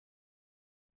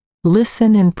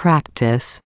Listen and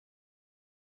practice.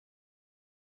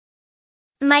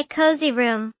 My cozy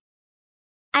room.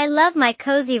 I love my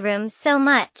cozy room so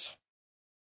much.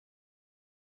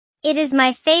 It is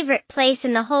my favorite place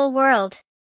in the whole world.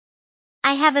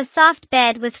 I have a soft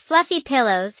bed with fluffy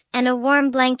pillows and a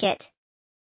warm blanket.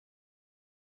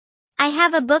 I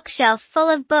have a bookshelf full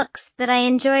of books that I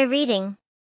enjoy reading.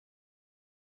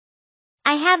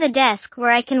 I have a desk where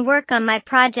I can work on my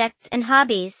projects and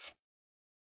hobbies.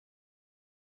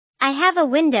 I have a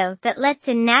window that lets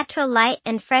in natural light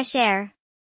and fresh air.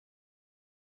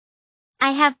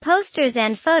 I have posters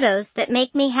and photos that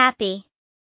make me happy.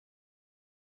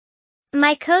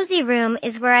 My cozy room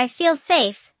is where I feel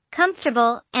safe,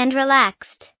 comfortable, and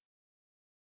relaxed.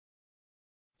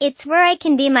 It's where I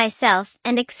can be myself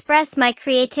and express my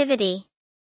creativity.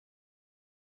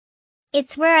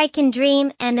 It's where I can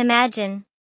dream and imagine.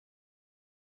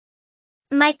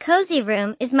 My cozy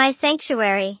room is my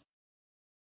sanctuary.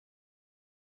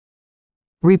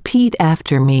 Repeat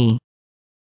after me.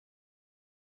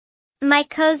 My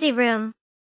cozy room.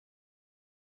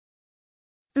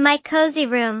 My cozy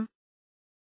room.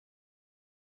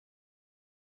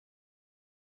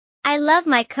 I love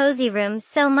my cozy room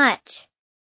so much.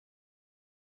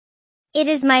 It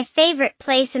is my favorite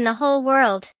place in the whole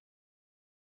world.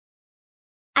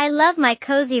 I love my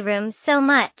cozy room so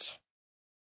much.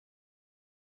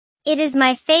 It is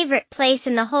my favorite place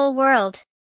in the whole world.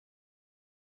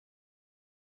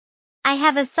 I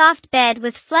have a soft bed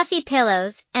with fluffy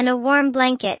pillows and a warm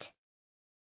blanket.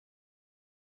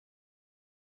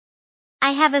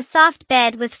 I have a soft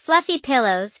bed with fluffy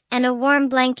pillows and a warm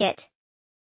blanket.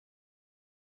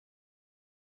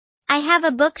 I have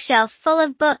a bookshelf full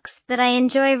of books that I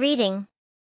enjoy reading.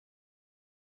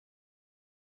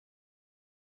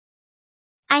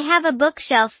 I have a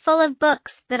bookshelf full of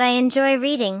books that I enjoy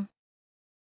reading.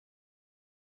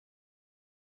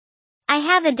 I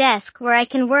have a desk where I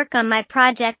can work on my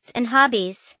projects and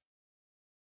hobbies.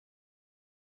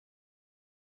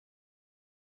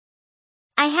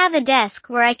 I have a desk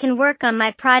where I can work on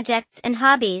my projects and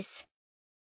hobbies.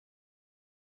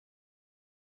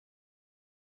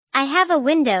 I have a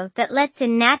window that lets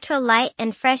in natural light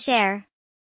and fresh air.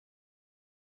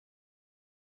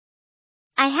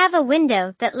 I have a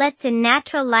window that lets in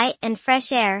natural light and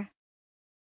fresh air.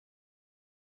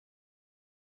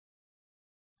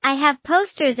 I have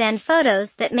posters and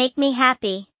photos that make me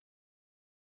happy.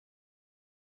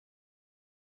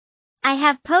 I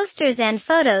have posters and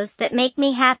photos that make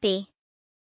me happy.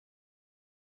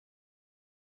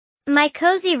 My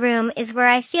cozy room is where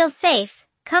I feel safe,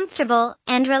 comfortable,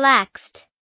 and relaxed.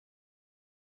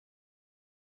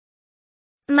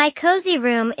 My cozy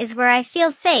room is where I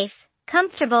feel safe,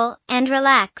 comfortable, and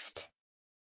relaxed.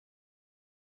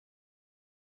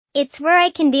 It's where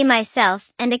I can be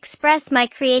myself and express my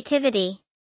creativity.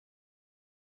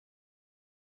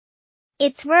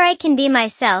 It's where I can be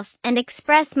myself and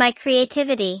express my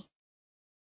creativity.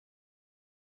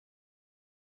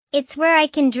 It's where I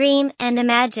can dream and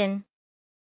imagine.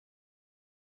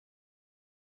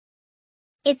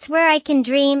 It's where I can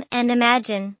dream and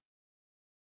imagine.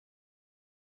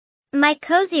 My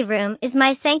cozy room is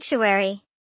my sanctuary.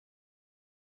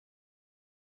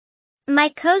 My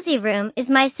cozy room is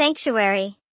my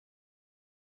sanctuary.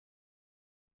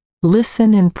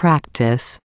 Listen and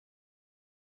practice.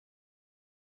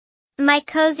 My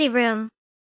cozy room.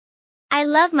 I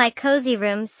love my cozy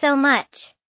room so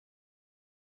much.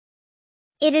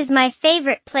 It is my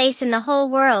favorite place in the whole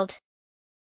world.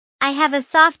 I have a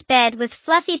soft bed with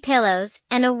fluffy pillows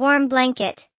and a warm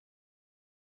blanket.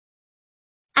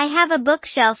 I have a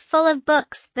bookshelf full of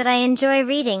books that I enjoy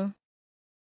reading.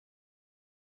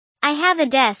 I have a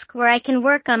desk where I can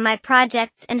work on my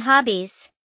projects and hobbies.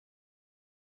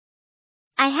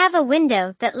 I have a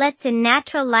window that lets in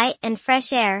natural light and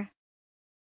fresh air.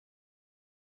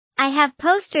 I have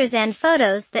posters and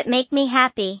photos that make me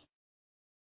happy.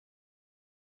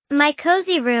 My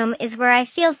cozy room is where I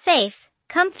feel safe,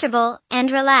 comfortable,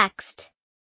 and relaxed.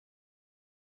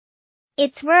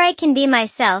 It's where I can be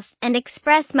myself and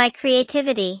express my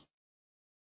creativity.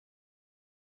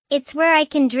 It's where I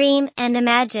can dream and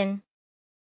imagine.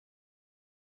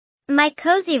 My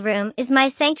cozy room is my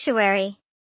sanctuary.